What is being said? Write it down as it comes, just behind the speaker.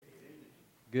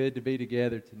Good to be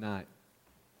together tonight.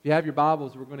 If you have your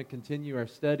Bibles, we're going to continue our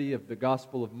study of the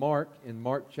Gospel of Mark in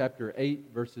Mark chapter 8,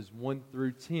 verses 1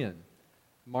 through 10.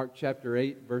 Mark chapter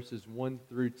 8, verses 1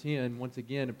 through 10. Once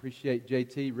again, appreciate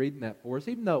JT reading that for us,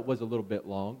 even though it was a little bit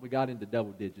long. We got into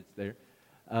double digits there.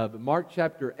 But Mark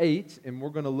chapter 8, and we're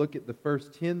going to look at the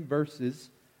first 10 verses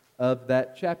of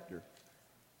that chapter.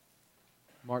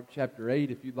 Mark chapter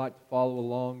 8, if you'd like to follow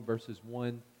along, verses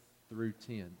 1 through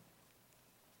 10.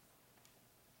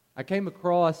 I came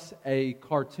across a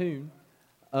cartoon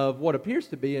of what appears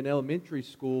to be an elementary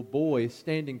school boy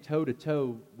standing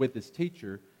toe-to-toe with his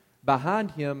teacher.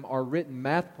 Behind him are written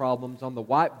math problems on the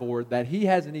whiteboard that he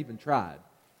hasn't even tried.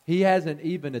 He hasn't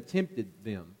even attempted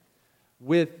them.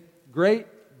 With great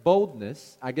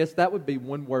boldness, I guess that would be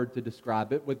one word to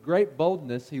describe it. With great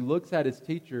boldness, he looks at his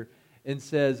teacher and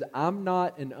says, "I'm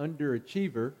not an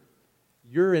underachiever,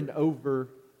 you're an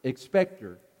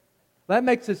over-expector." That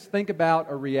makes us think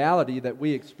about a reality that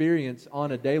we experience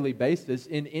on a daily basis.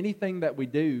 In anything that we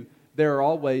do, there are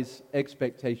always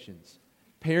expectations.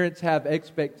 Parents have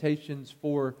expectations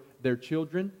for their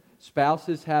children.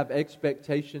 Spouses have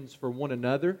expectations for one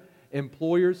another.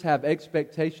 Employers have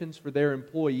expectations for their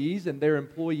employees, and their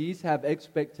employees have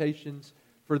expectations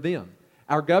for them.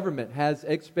 Our government has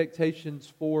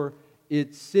expectations for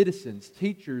its citizens.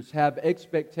 Teachers have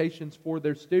expectations for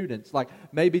their students, like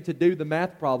maybe to do the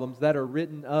math problems that are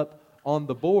written up on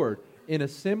the board. In a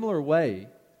similar way,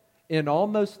 in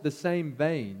almost the same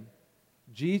vein,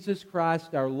 Jesus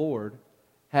Christ our Lord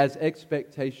has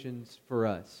expectations for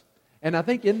us. And I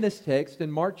think in this text, in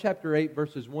Mark chapter 8,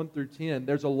 verses 1 through 10,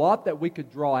 there's a lot that we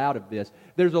could draw out of this.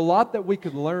 There's a lot that we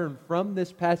could learn from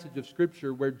this passage of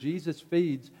Scripture where Jesus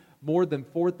feeds more than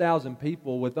 4,000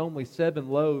 people with only 7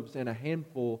 loaves and a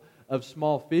handful of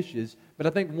small fishes. But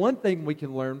I think one thing we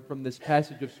can learn from this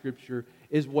passage of Scripture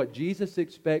is what Jesus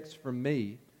expects from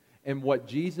me and what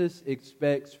Jesus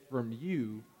expects from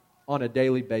you on a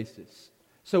daily basis.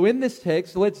 So in this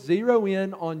text, let's zero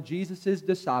in on Jesus'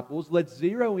 disciples. Let's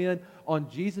zero in on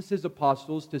Jesus'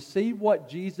 apostles to see what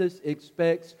Jesus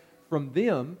expects from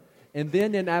them. And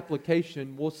then in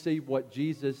application, we'll see what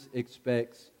Jesus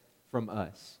expects from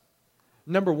us.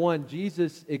 Number one,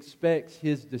 Jesus expects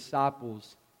His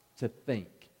disciples to think.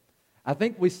 I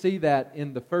think we see that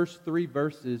in the first 3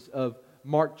 verses of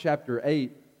Mark chapter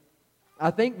 8. I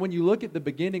think when you look at the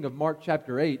beginning of Mark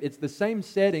chapter 8, it's the same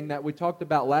setting that we talked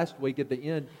about last week at the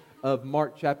end of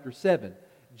Mark chapter 7.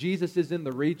 Jesus is in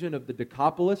the region of the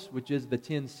Decapolis, which is the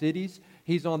 10 cities.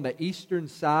 He's on the eastern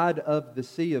side of the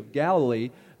Sea of Galilee.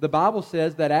 The Bible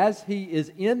says that as He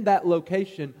is in that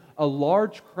location, a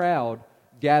large crowd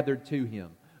gathered to Him.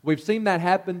 We've seen that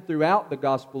happen throughout the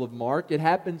Gospel of Mark. It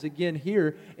happens again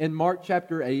here in Mark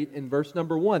chapter 8 in verse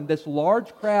number 1. This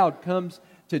large crowd comes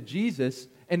to Jesus,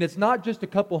 and it's not just a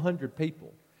couple hundred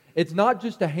people. It's not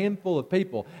just a handful of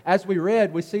people. As we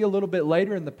read, we see a little bit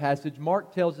later in the passage,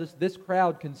 Mark tells us this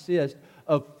crowd consists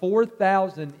of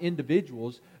 4,000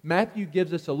 individuals. Matthew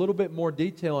gives us a little bit more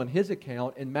detail in his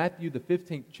account in Matthew the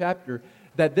 15th chapter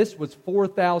that this was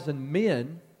 4,000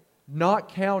 men, not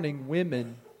counting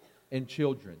women and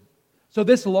children. So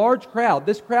this large crowd,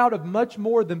 this crowd of much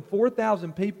more than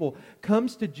 4,000 people,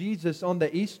 comes to Jesus on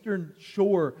the eastern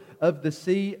shore of the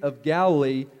Sea of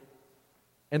Galilee.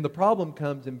 And the problem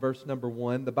comes in verse number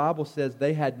 1. The Bible says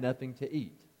they had nothing to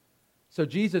eat. So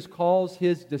Jesus calls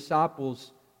His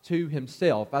disciples to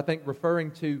Himself, I think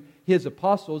referring to His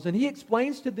apostles, and He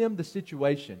explains to them the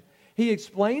situation. He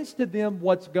explains to them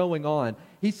what's going on.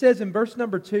 He says in verse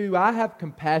number 2, "I have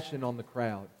compassion on the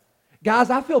crowd." Guys,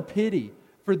 I feel pity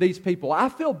for these people. I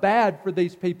feel bad for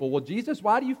these people. Well, Jesus,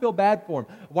 why do you feel bad for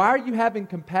them? Why are you having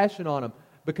compassion on them?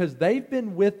 Because they've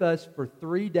been with us for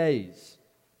 3 days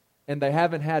and they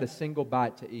haven't had a single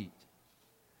bite to eat.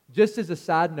 Just as a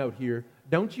side note here,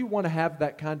 don't you want to have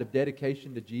that kind of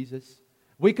dedication to Jesus?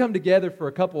 We come together for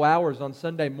a couple hours on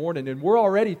Sunday morning and we're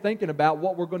already thinking about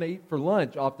what we're going to eat for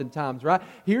lunch oftentimes, right?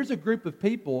 Here's a group of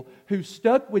people who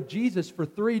stuck with Jesus for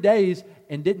 3 days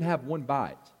and didn't have one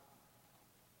bite.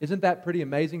 Isn't that pretty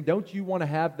amazing? Don't you want to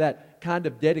have that kind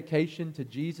of dedication to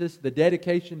Jesus, the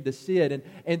dedication to sit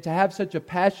and to have such a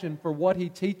passion for what He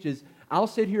teaches? I'll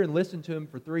sit here and listen to Him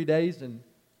for 3 days and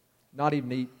not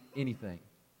even eat anything.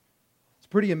 It's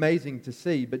pretty amazing to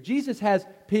see. But Jesus has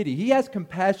pity. He has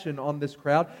compassion on this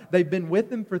crowd. They've been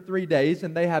with Him for 3 days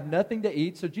and they have nothing to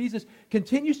eat. So Jesus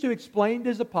continues to explain to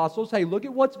His apostles, hey, look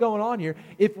at what's going on here.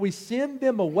 If we send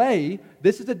them away,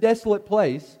 this is a desolate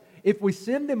place. If we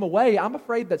send them away, I'm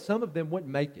afraid that some of them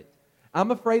wouldn't make it.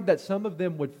 I'm afraid that some of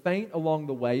them would faint along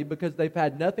the way because they've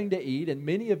had nothing to eat, and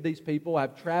many of these people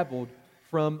have traveled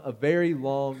from a very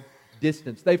long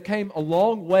distance. They've came a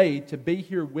long way to be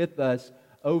here with us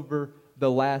over the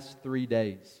last 3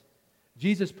 days.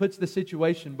 Jesus puts the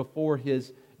situation before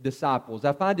His disciples.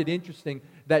 I find it interesting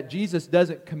that Jesus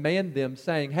doesn't command them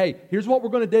saying, hey, here's what we're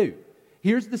going to do.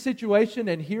 Here's the situation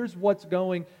and here's what's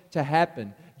going to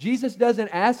happen. Jesus doesn't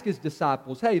ask His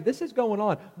disciples, hey, this is going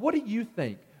on. What do you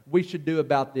think we should do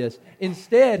about this?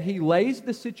 Instead, He lays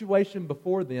the situation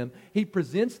before them. He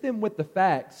presents them with the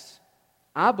facts,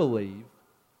 I believe,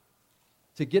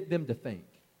 to get them to think.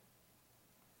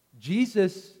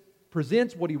 Jesus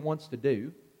presents what He wants to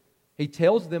do. He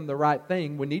tells them the right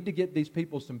thing. We need to get these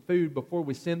people some food before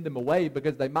we send them away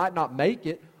because they might not make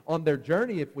it on their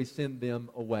journey if we send them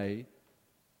away.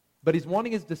 But He's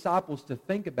wanting His disciples to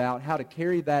think about how to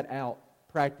carry that out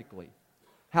practically,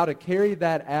 how to carry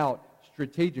that out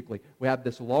strategically. We have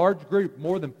this large group,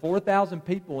 more than 4,000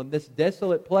 people in this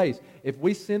desolate place. If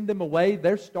we send them away,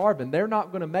 they're starving. They're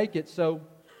not going to make it. So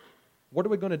what are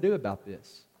we going to do about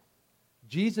this?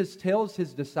 Jesus tells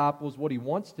His disciples what He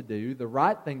wants to do, the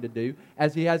right thing to do,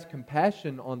 as He has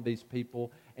compassion on these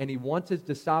people, and He wants His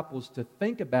disciples to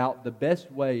think about the best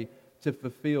way to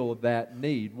fulfill that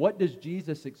need. What does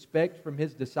Jesus expect from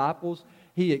His disciples?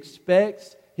 He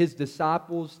expects His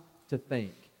disciples to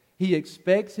think. He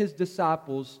expects His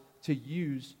disciples to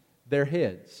use their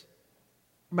heads.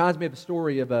 Reminds me of a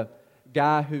story of a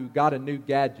guy who got a new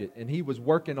gadget, and he was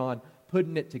working on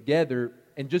putting it together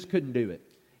and just couldn't do it.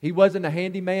 He wasn't a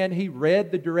handyman. He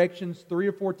read the directions 3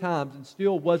 or 4 times and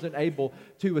still wasn't able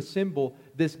to assemble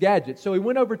this gadget. So he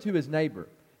went over to his neighbor.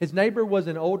 His neighbor was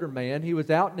an older man. He was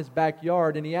out in his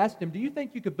backyard, and he asked him, do you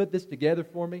think you could put this together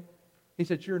for me? He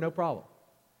said, sure, no problem.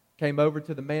 Came over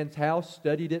to the man's house,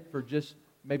 studied it for just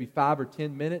maybe 5 or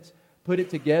 10 minutes, put it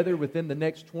together within the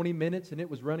next 20 minutes, and it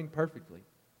was running perfectly.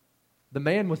 The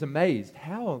man was amazed.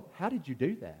 How did you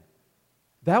do that?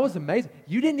 That was amazing.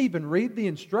 You didn't even read the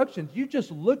instructions. You just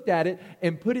looked at it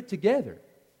and put it together.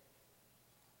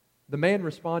 The man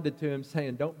responded to him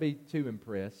saying, don't be too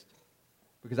impressed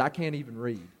because I can't even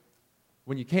read.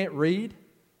 When you can't read,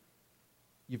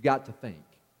 you've got to think.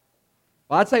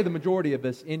 Well, I'd say the majority of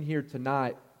us in here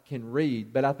tonight can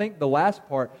read, but I think the last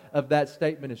part of that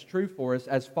statement is true for us.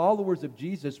 As followers of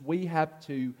Jesus, we have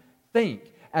to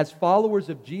think. As followers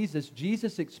of Jesus,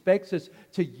 Jesus expects us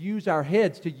to use our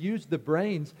heads, to use the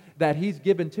brains that He's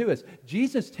given to us.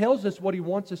 Jesus tells us what He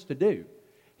wants us to do.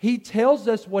 He tells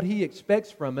us what He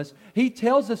expects from us. He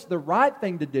tells us the right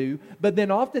thing to do, but then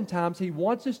oftentimes He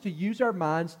wants us to use our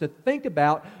minds to think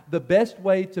about the best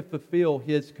way to fulfill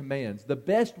His commands, the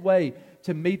best way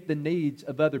to meet the needs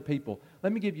of other people.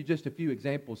 Let me give you just a few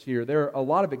examples here. There are a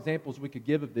lot of examples we could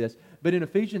give of this, but in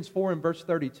Ephesians 4 and verse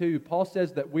 32, Paul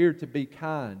says that we're to be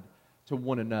kind to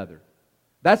one another.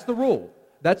 That's the rule.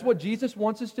 That's what Jesus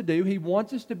wants us to do. He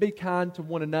wants us to be kind to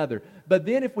one another. But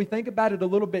then if we think about it a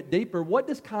little bit deeper, what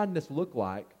does kindness look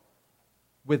like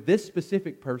with this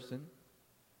specific person,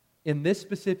 in this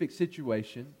specific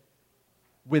situation,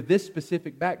 with this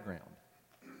specific background?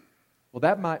 Well,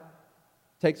 that might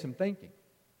take some thinking.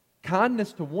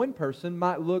 Kindness to one person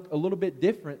might look a little bit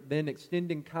different than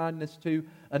extending kindness to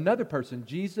another person.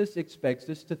 Jesus expects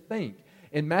us to think.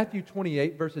 In Matthew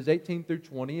 28, verses 18 through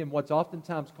 20, in what's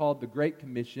oftentimes called the Great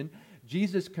Commission,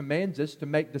 Jesus commands us to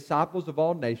make disciples of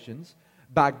all nations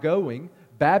by going,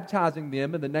 baptizing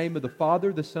them in the name of the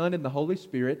Father, the Son, and the Holy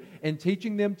Spirit, and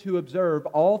teaching them to observe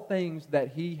all things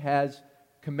that He has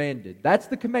commanded. That's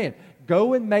the command.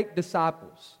 Go and make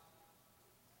disciples.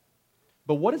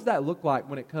 But what does that look like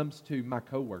when it comes to my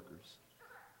coworkers?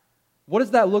 What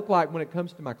does that look like when it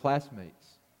comes to my classmates?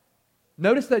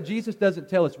 Notice that Jesus doesn't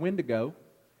tell us when to go.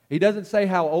 He doesn't say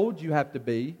how old you have to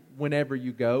be whenever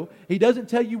you go. He doesn't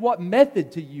tell you what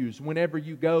method to use whenever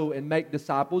you go and make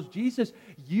disciples. Jesus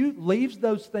leaves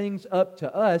those things up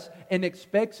to us and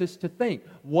expects us to think,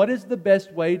 what is the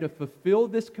best way to fulfill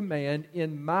this command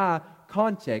in my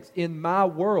context, in my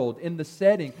world, in the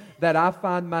setting that I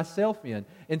find myself in?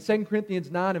 In 2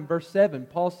 Corinthians 9 and verse 7,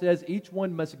 Paul says, each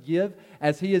one must give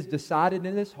as he has decided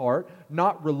in his heart,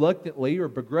 not reluctantly or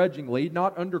begrudgingly,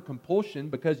 not under compulsion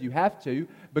because you have to,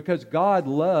 because God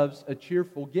loves a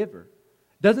cheerful giver.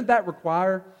 Doesn't that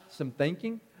require some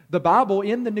thinking? The Bible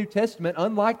in the New Testament,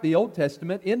 unlike the Old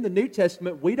Testament, in the New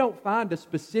Testament, we don't find a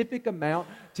specific amount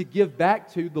to give back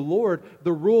to the Lord.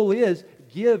 The rule is,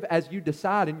 give as you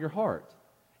decide in your heart.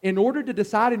 In order to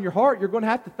decide in your heart, you're going to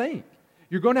have to think.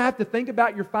 You're going to have to think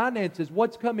about your finances,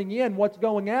 what's coming in, what's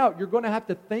going out. You're going to have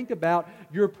to think about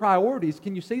your priorities.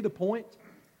 Can you see the point?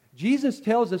 Jesus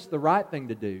tells us the right thing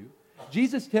to do.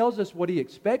 Jesus tells us what He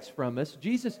expects from us.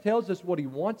 Jesus tells us what He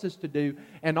wants us to do.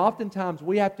 And oftentimes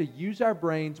we have to use our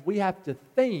brains. We have to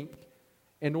think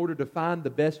in order to find the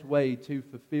best way to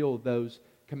fulfill those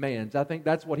commands. I think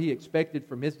that's what he expected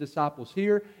from his disciples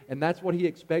here, and that's what he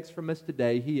expects from us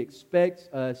today. He expects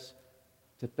us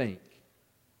to think.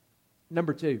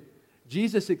 Number 2,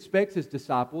 Jesus expects his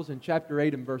disciples in chapter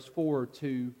 8 and verse 4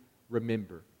 to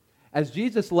remember. As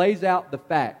Jesus lays out the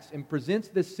facts and presents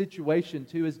this situation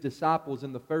to his disciples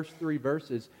in the first 3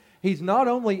 verses, he's not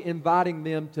only inviting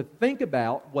them to think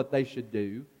about what they should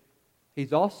do,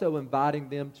 he's also inviting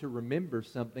them to remember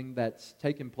something that's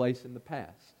taken place in the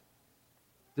past.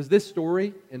 Does this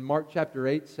story in Mark chapter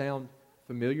 8 sound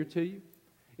familiar to you?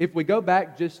 If we go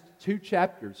back just 2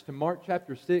 chapters to Mark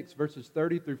chapter 6, verses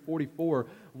 30 through 44,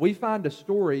 we find a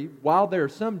story, while there are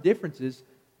some differences,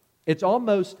 it's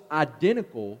almost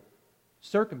identical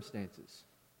circumstances.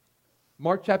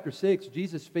 Mark chapter 6,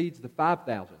 Jesus feeds the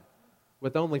 5,000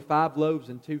 with only 5 loaves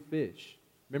and 2 fish.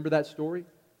 Remember that story?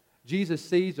 Jesus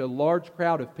sees a large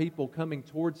crowd of people coming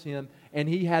towards him, and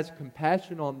he has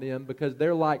compassion on them because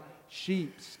they're like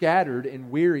sheep scattered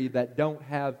and weary that don't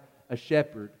have a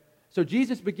shepherd. So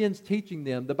Jesus begins teaching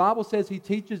them. The Bible says he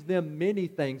teaches them many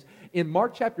things. In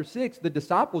Mark chapter 6, the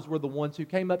disciples were the ones who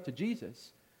came up to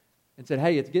Jesus and said,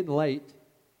 "Hey, it's getting late.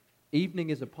 Evening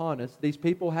is upon us. These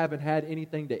people haven't had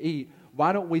anything to eat.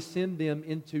 Why don't we send them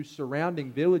into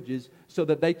surrounding villages so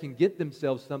that they can get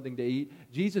themselves something to eat?"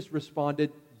 Jesus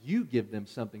responded, "You give them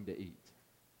something to eat."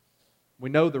 We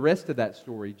know the rest of that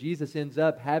story. Jesus ends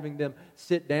up having them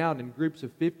sit down in groups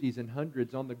of 50s and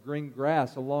 100s on the green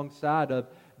grass alongside of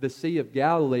the Sea of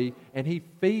Galilee, and he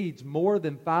feeds more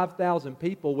than 5,000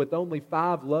 people with only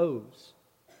 5 loaves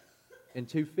and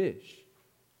 2 fish.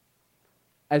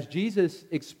 As Jesus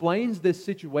explains this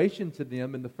situation to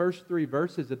them in the first 3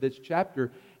 verses of this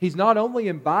chapter, he's not only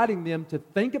inviting them to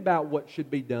think about what should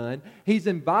be done, he's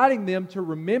inviting them to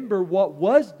remember what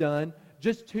was done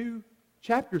just 2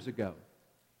 chapters ago.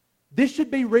 This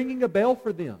should be ringing a bell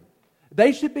for them.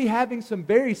 They should be having some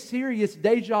very serious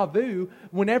deja vu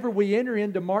whenever we enter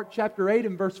into Mark chapter 8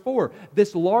 and verse 4.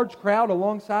 This large crowd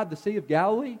alongside the Sea of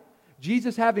Galilee,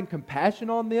 Jesus having compassion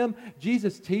on them,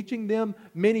 Jesus teaching them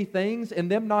many things,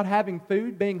 and them not having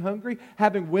food, being hungry,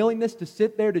 having willingness to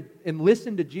sit there and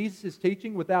listen to Jesus'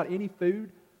 teaching without any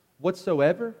food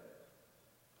whatsoever.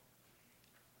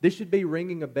 This should be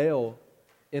ringing a bell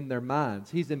in their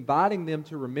minds. He's inviting them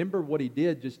to remember what he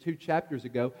did just 2 chapters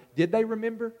ago. Did they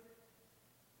remember?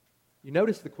 You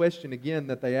notice the question again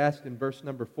that they asked in verse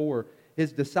number 4.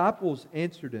 His disciples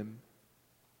answered him,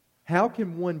 "How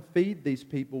can one feed these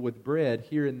people with bread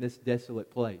here in this desolate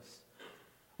place?"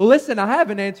 Well, listen, I have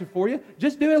an answer for you.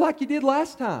 Just do it like you did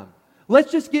last time.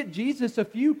 Let's just get Jesus a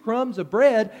few crumbs of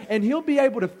bread, and he'll be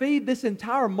able to feed this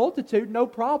entire multitude, no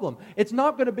problem. It's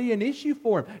not going to be an issue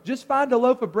for him. Just find a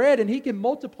loaf of bread, and he can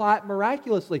multiply it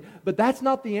miraculously. But that's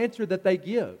not the answer that they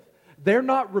give. They're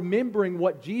not remembering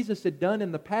what Jesus had done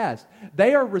in the past.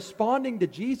 They are responding to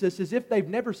Jesus as if they've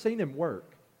never seen him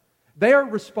work. They are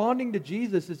responding to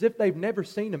Jesus as if they've never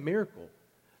seen a miracle.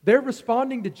 They're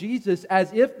responding to Jesus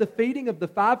as if the feeding of the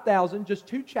 5,000 just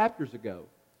 2 chapters ago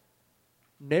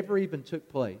never even took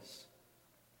place.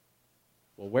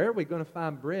 Well, where are we going to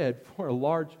find bread for a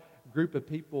large group of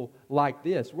people like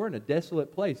this? We're in a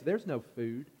desolate place. There's no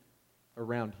food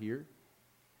around here.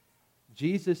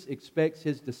 Jesus expects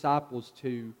his disciples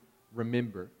to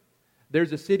remember.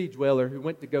 There's a city dweller who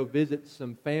went to go visit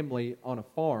some family on a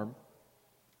farm.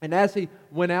 And as he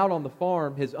went out on the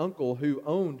farm, his uncle, who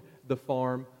owned the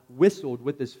farm, whistled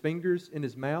with his fingers in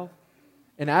his mouth.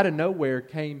 And out of nowhere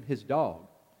came his dog.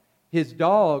 His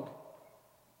dog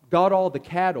got all the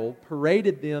cattle,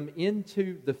 paraded them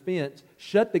into the fence,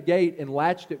 shut the gate, and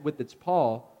latched it with its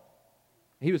paw.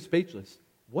 He was speechless.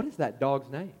 What is that dog's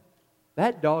name?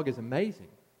 That dog is amazing.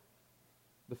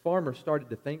 The farmer started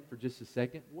to think for just a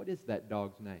second, what is that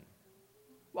dog's name?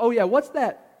 Oh yeah, what's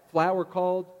that flower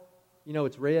called? You know,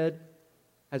 it's red,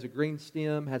 has a green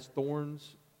stem, has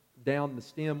thorns down the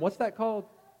stem. What's that called?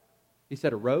 He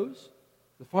said, a rose?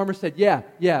 The farmer said, yeah,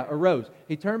 a rose.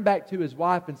 He turned back to his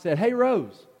wife and said, "Hey,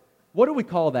 Rose, what do we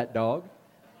call that dog?"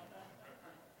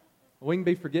 We can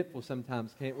be forgetful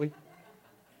sometimes, can't we?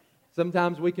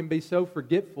 Sometimes we can be so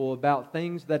forgetful about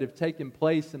things that have taken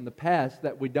place in the past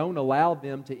that we don't allow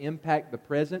them to impact the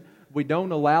present. We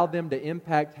don't allow them to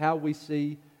impact how we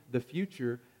see the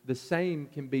future. The same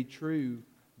can be true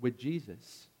with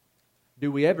Jesus.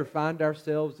 Do we ever find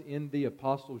ourselves in the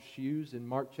apostles' shoes in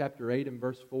Mark chapter 8 and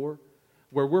verse 4?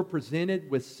 Where we're presented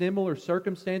with similar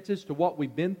circumstances to what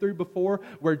we've been through before,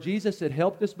 where Jesus had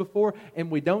helped us before,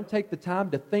 and we don't take the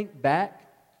time to think back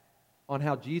on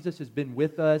how Jesus has been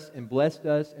with us and blessed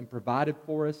us and provided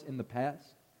for us in the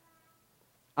past?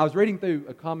 I was reading through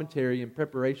a commentary in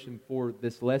preparation for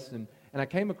this lesson, and I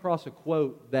came across a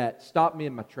quote that stopped me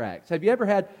in my tracks. Have you ever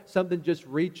had something just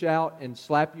reach out and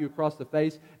slap you across the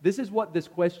face? This is what this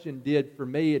question did for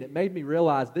me, and it made me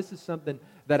realize this is something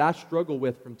that I struggle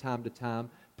with from time to time.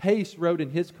 Pace wrote in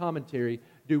his commentary,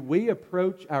 "Do we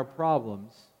approach our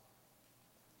problems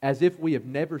as if we have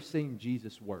never seen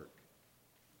Jesus work?"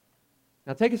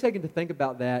 Now take a second to think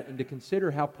about that and to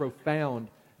consider how profound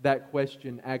that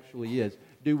question actually is.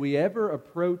 Do we ever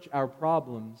approach our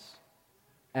problems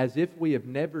as if we have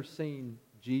never seen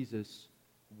Jesus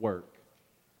work?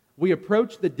 We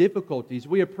approach the difficulties,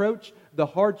 we approach the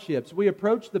hardships, we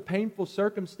approach the painful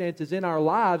circumstances in our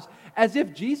lives as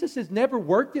if Jesus has never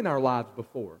worked in our lives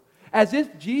before, as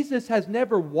if Jesus has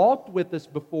never walked with us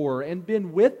before and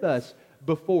been with us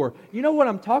before. You know what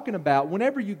I'm talking about?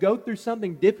 Whenever you go through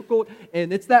something difficult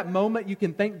and it's that moment you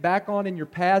can think back on in your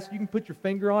past, you can put your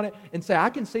finger on it and say, I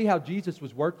can see how Jesus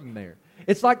was working there.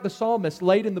 It's like the psalmist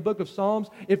late in the book of Psalms,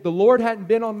 if the Lord hadn't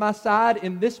been on my side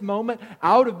in this moment,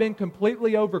 I would have been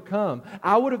completely overcome.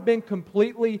 I would have been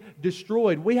completely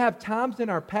destroyed. We have times in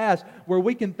our past where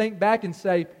we can think back and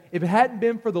say, if it hadn't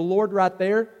been for the Lord right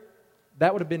there,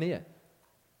 that would have been it.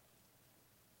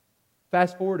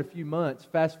 Fast forward a few months,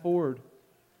 fast forward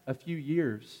a few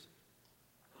years,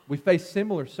 we face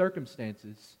similar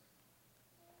circumstances,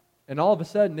 and all of a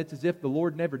sudden it's as if the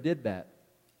Lord never did that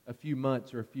a few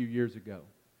months or a few years ago.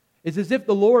 It's as if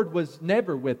the Lord was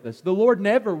never with us. The Lord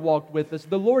never walked with us.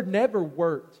 The Lord never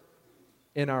worked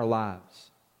in our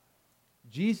lives.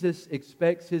 Jesus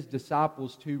expects His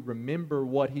disciples to remember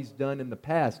what He's done in the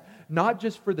past, not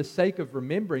just for the sake of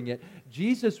remembering it.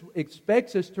 Jesus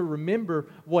expects us to remember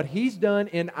what He's done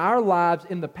in our lives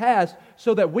in the past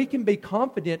so that we can be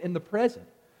confident in the present,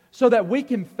 so that we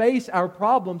can face our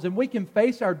problems and we can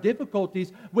face our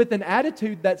difficulties with an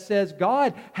attitude that says,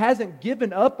 God hasn't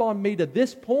given up on me to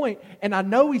this point, and I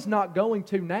know He's not going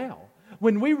to now.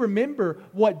 When we remember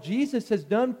what Jesus has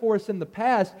done for us in the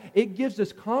past, it gives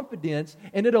us confidence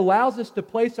and it allows us to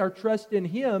place our trust in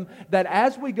Him that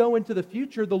as we go into the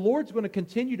future, the Lord's going to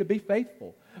continue to be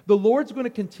faithful. The Lord's going to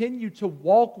continue to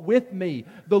walk with me.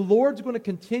 The Lord's going to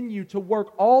continue to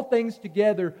work all things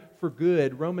together for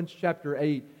good. Romans chapter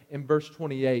 8 and verse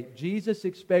 28. Jesus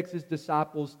expects His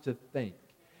disciples to think.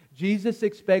 Jesus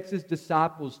expects His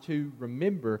disciples to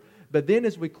remember. But then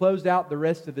as we close out the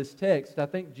rest of this text, I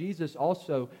think Jesus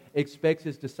also expects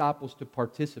His disciples to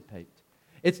participate.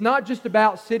 It's not just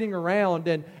about sitting around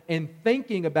and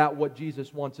thinking about what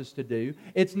Jesus wants us to do.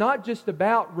 It's not just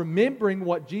about remembering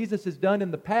what Jesus has done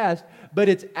in the past, but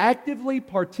it's actively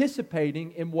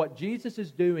participating in what Jesus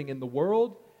is doing in the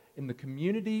world, in the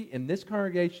community, in this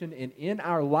congregation, and in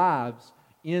our lives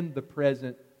in the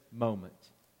present moment.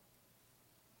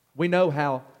 We know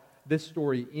how this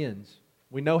story ends.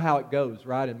 We know how it goes,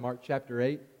 right, in Mark chapter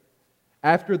 8.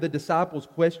 After the disciples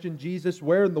questioned Jesus,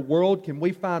 where in the world can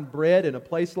we find bread in a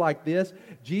place like this?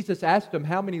 Jesus asked them,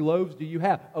 how many loaves do you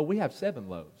have? Oh, we have 7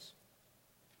 loaves.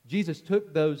 Jesus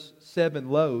took those 7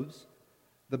 loaves,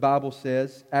 the Bible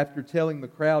says, after telling the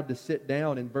crowd to sit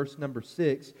down in verse number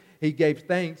 6, He gave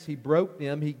thanks, He broke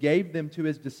them, He gave them to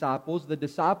His disciples. The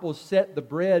disciples set the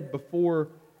bread before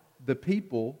the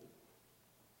people,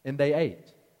 and they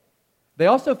ate. They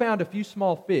also found a few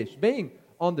small fish. Being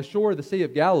on the shore of the Sea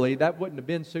of Galilee, that wouldn't have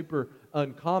been super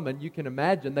uncommon. You can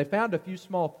imagine. They found a few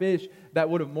small fish that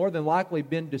would have more than likely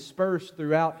been dispersed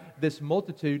throughout this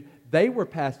multitude. They were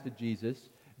passed to Jesus.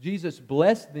 Jesus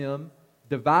blessed them,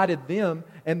 divided them,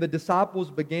 and the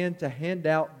disciples began to hand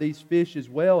out these fish as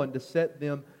well and to set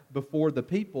them before the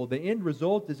people. The end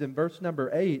result is in verse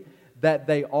number 8 that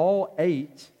they all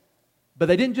ate, but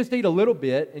they didn't just eat a little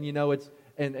bit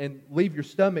and leave your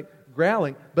stomach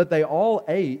growling, but they all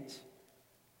ate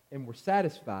and were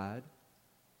satisfied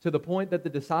to the point that the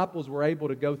disciples were able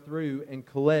to go through and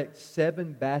collect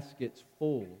 7 baskets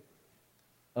full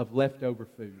of leftover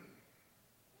food.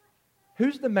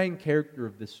 Who's the main character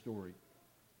of this story?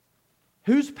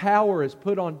 Whose power is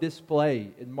put on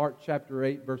display in Mark chapter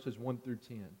 8, verses 1 through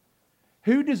 10?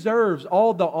 Who deserves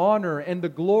all the honor and the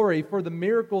glory for the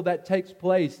miracle that takes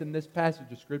place in this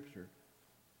passage of Scripture?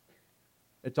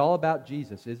 It's all about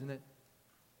Jesus, isn't it?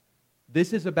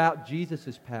 This is about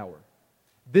Jesus' power.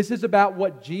 This is about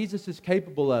what Jesus is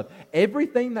capable of.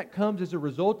 Everything that comes as a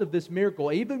result of this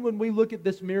miracle, even when we look at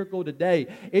this miracle today,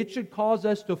 it should cause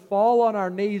us to fall on our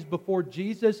knees before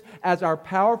Jesus as our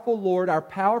powerful Lord, our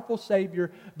powerful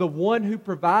Savior, the one who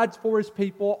provides for His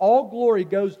people. All glory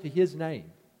goes to His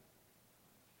name.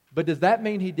 But does that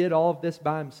mean He did all of this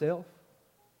by Himself?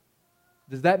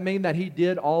 Does that mean that He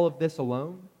did all of this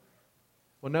alone?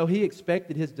 Well, no, He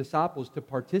expected His disciples to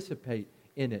participate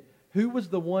in it? Who was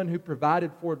the one who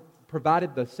provided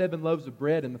the 7 loaves of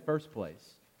bread in the first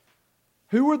place?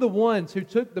 Who were the ones who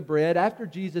took the bread after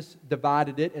Jesus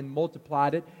divided it and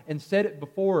multiplied it and set it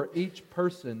before each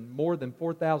person, more than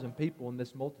 4,000 people in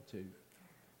this multitude?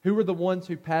 Who were the ones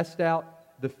who passed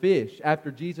out the fish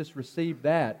after Jesus received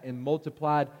that and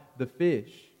multiplied the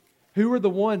fish? Who were the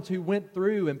ones who went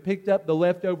through and picked up the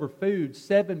leftover food,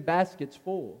 7 baskets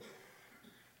full?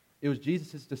 It was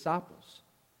Jesus' disciples.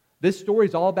 This story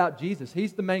is all about Jesus.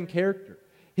 He's the main character.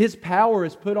 His power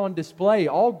is put on display.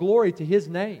 All glory to His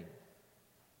name.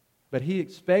 But He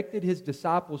expected His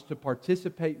disciples to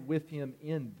participate with Him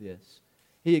in this.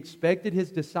 He expected His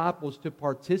disciples to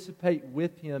participate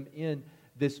with Him in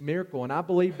this miracle. And I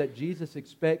believe that Jesus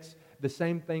expects the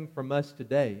same thing from us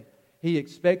today. He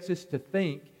expects us to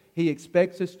think, He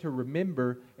expects us to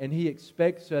remember, and He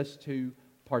expects us to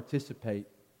participate.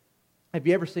 Have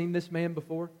you ever seen this man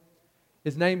before?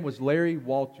 His name was Larry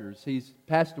Walters. He's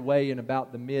passed away in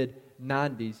about the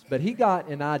mid-90s. But he got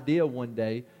an idea one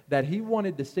day that he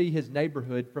wanted to see his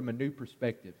neighborhood from a new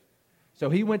perspective. So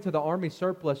he went to the Army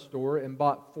surplus store and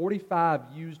bought 45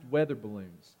 used weather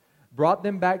balloons, brought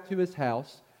them back to his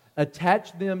house,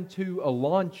 attached them to a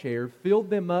lawn chair,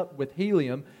 filled them up with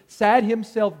helium, sat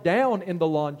himself down in the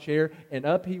lawn chair, and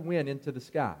up he went into the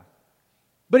sky.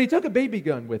 But he took a BB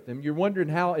gun with him. You're wondering,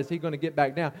 how is he going to get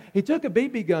back down? He took a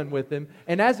BB gun with him,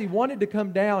 and as he wanted to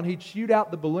come down, he'd shoot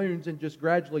out the balloons and just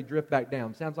gradually drift back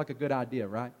down. Sounds like a good idea,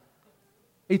 right?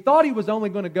 He thought he was only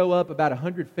going to go up about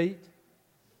 100 feet.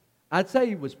 I'd say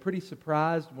he was pretty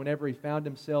surprised whenever he found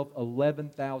himself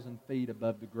 11,000 feet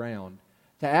above the ground.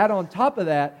 To add on top of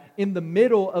that, in the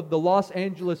middle of the Los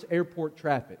Angeles airport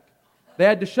traffic. They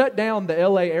had to shut down the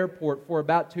LA airport for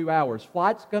about 2 hours.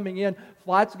 Flights coming in,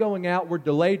 flights going out were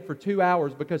delayed for 2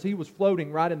 hours because he was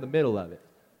floating right in the middle of it.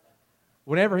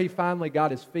 Whenever he finally got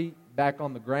his feet back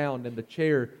on the ground and the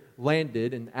chair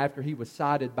landed, and after he was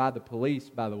cited by the police,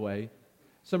 by the way,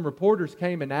 some reporters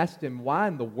came and asked him, "Why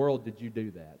in the world did you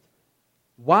do that?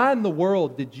 Why in the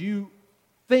world did you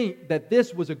think that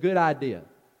this was a good idea?"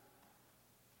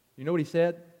 You know what he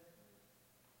said?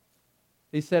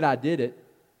 He said, "I did it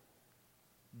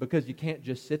because you can't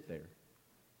just sit there."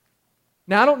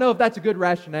 Now, I don't know if that's a good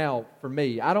rationale for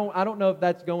me. I don't know if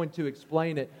that's going to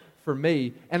explain it for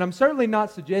me. And I'm certainly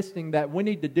not suggesting that we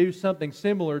need to do something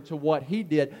similar to what he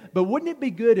did. But wouldn't it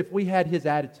be good if we had his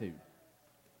attitude?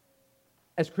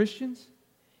 As Christians,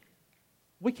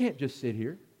 we can't just sit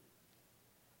here.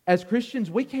 As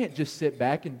Christians, we can't just sit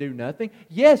back and do nothing.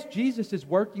 Yes, Jesus is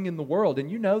working in the world, and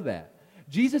you know that.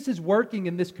 Jesus is working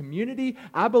in this community.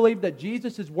 I believe that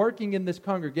Jesus is working in this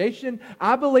congregation.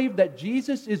 I believe that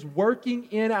Jesus is working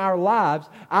in our lives.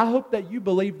 I hope that you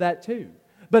believe that too.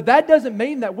 But that doesn't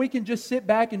mean that we can just sit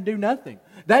back and do nothing.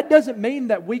 That doesn't mean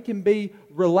that we can be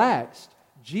relaxed.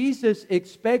 Jesus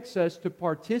expects us to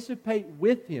participate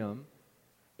with Him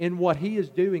in what He is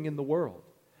doing in the world.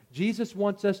 Jesus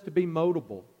wants us to be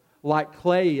moldable, like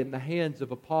clay in the hands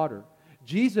of a potter.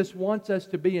 Jesus wants us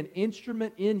to be an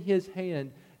instrument in His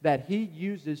hand that He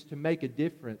uses to make a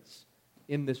difference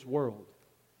in this world.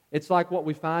 It's like what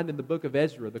we find in the book of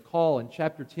Ezra, the call in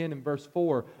chapter 10 and verse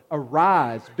 4,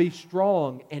 "Arise, be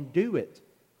strong, and do it."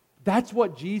 That's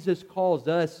what Jesus calls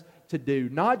us to do,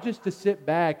 not just to sit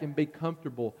back and be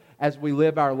comfortable as we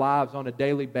live our lives on a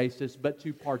daily basis, but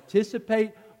to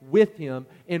participate with Him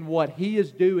in what He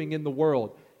is doing in the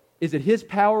world. Is it His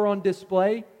power on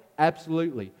display?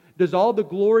 Absolutely. Does all the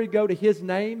glory go to His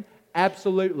name?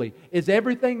 Absolutely. Is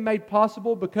everything made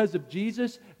possible because of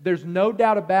Jesus? There's no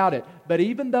doubt about it. But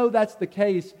even though that's the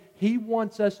case, He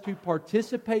wants us to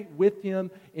participate with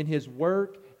Him in His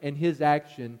work and His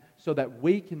action so that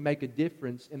we can make a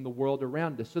difference in the world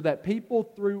around us. So that people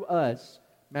through us,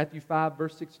 Matthew 5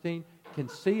 verse 16, can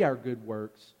see our good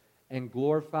works and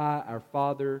glorify our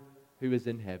Father who is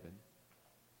in heaven.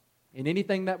 In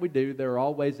anything that we do, there are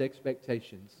always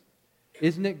expectations.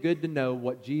 Isn't it good to know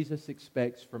what Jesus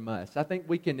expects from us? I think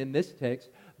we can, in this text,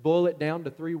 boil it down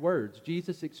to 3 words.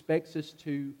 Jesus expects us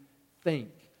to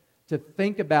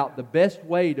think about the best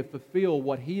way to fulfill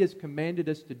what He has commanded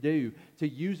us to do, to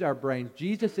use our brains.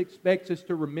 Jesus expects us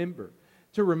to remember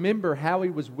how He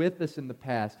was with us in the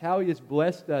past, how He has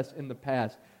blessed us in the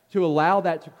past, to allow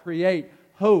that to create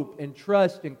hope and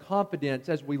trust and confidence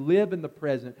as we live in the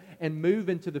present and move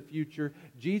into the future.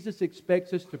 Jesus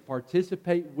expects us to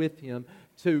participate with Him,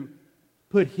 to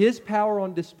put His power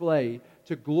on display,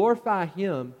 to glorify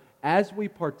Him as we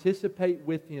participate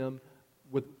with Him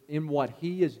in what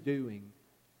He is doing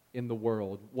in the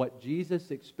world. What Jesus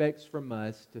expects from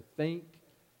us to think,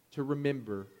 to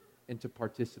remember, and to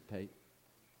participate.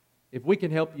 If we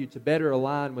can help you to better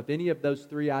align with any of those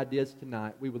three ideas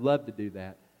tonight, we would love to do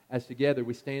that. As together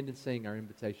we stand and sing our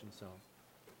invitation song.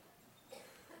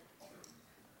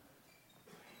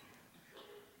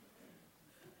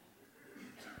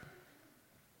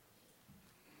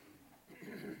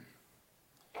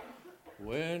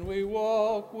 When we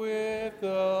walk with the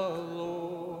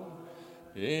Lord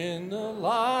in the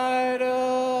light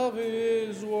of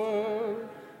His Word,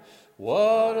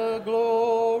 what a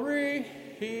glory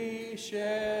He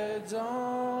sheds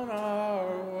on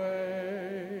our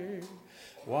way.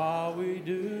 While we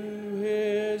do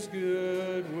His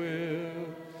good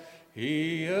will,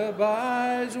 He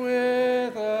abides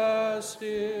with us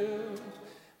still,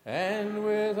 and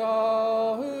with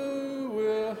all who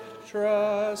will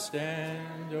trust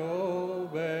and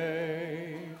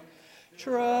obey.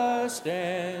 Trust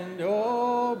and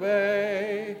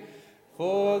obey,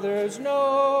 for there's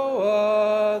no